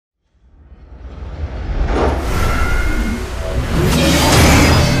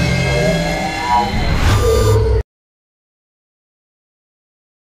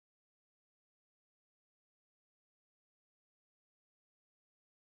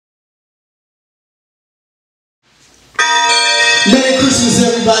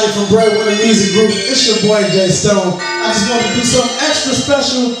everybody from Breadwinner Music Group. It's your boy C.Stone. I just wanted to do something extra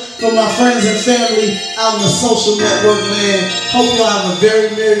special for my friends and family out in the social network land. Hope you all have a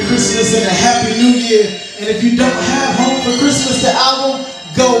very Merry Christmas and a Happy New Year. And if you don't have Home for Christmas, the album,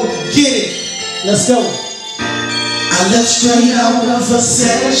 go get it. Let's go. I left straight out of a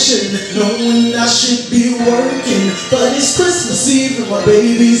session, knowing I should be working, but it's Christmas Eve and my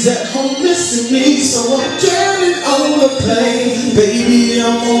baby's at home missing me, so I'm getting on the plane. Baby,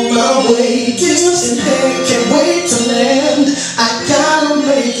 I'm on my way, gifts in hand, can't wait to land. I gotta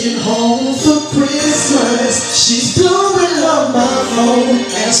make it home for Christmas. She's blowing up my phone,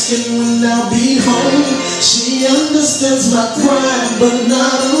 asking when I'll be home. She understands my grind, but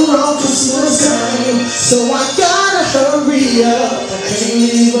not around Christmas time, so I gotta hurry up. I can't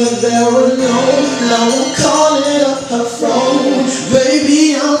leave her there alone. Now I'm calling up her phone.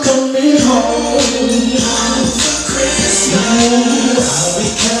 Baby, I'm coming home. Home for Christmas. I'll be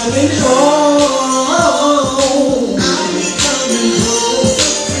coming home. I'll be coming home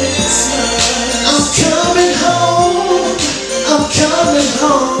for Christmas. I'm coming home. I'm coming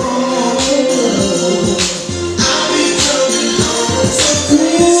home. I'll be coming home for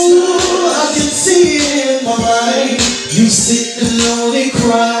Christmas. I can see it in my mind. You sitting lonely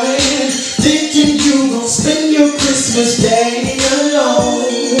crying, thinking you gon' spend your Christmas day alone.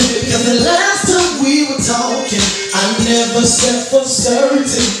 Because the last time we were talking, I never said for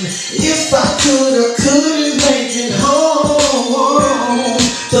certain if I could or couldn't make it home.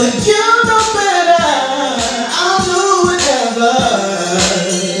 But you know better, I'll do whatever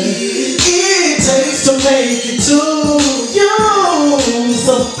it takes to make it to you.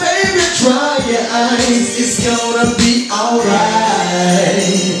 So baby, dry your eyes, it's gonna be alright.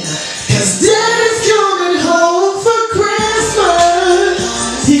 Cause Daddy's coming home for Christmas.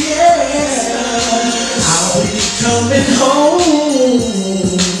 Yeah, I'll be coming home.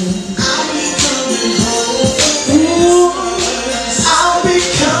 I'll be coming home for Christmas. I'll be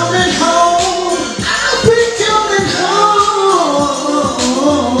coming home. I'll be coming home.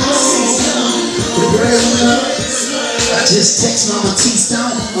 The Breadwinner. I just text Mama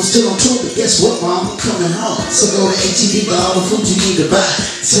C.Stone. I'm still on tour, but guess what, Mom? I'm coming home. So go to HEB, buy all the food you need to buy.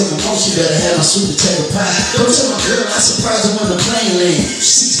 Tell my mom she better have my sweet potato pie. Go tell my girl I surprised her when the plane land.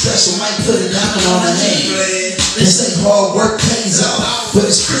 She special, might put a diamond on her hand. They say hard work pays off, but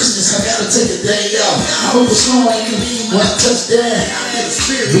it's Christmas, I gotta take a day off. I hope it's snowing when I touch down.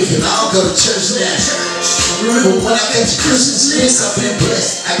 We can all go to church now. But when I got your Christmas list, I've been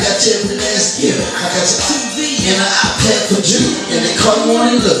blessed. I got you every last gift. I got your TV and an iPad for you. And they call you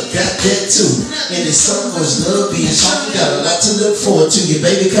on and look, got that too. And it's so much love being shown. Got a lot to look forward to. Your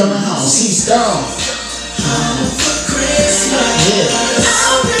baby coming home. C.Stone. Home for Christmas. Yeah.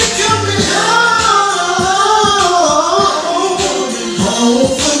 I'll be coming home. Home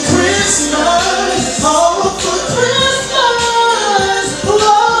for Christmas. Home for Christmas.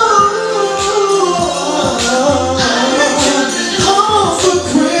 Home for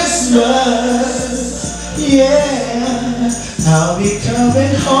Christmas. Yeah. I'll be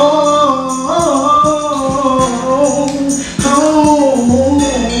coming home, home.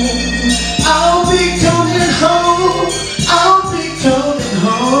 I'll be coming home. I'll be coming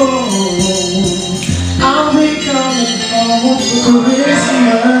home. I'll be coming home for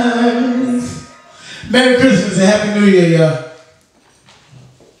Christmas. Merry Christmas and Happy New Year, y'all.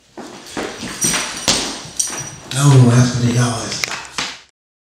 Oh, after the y'all.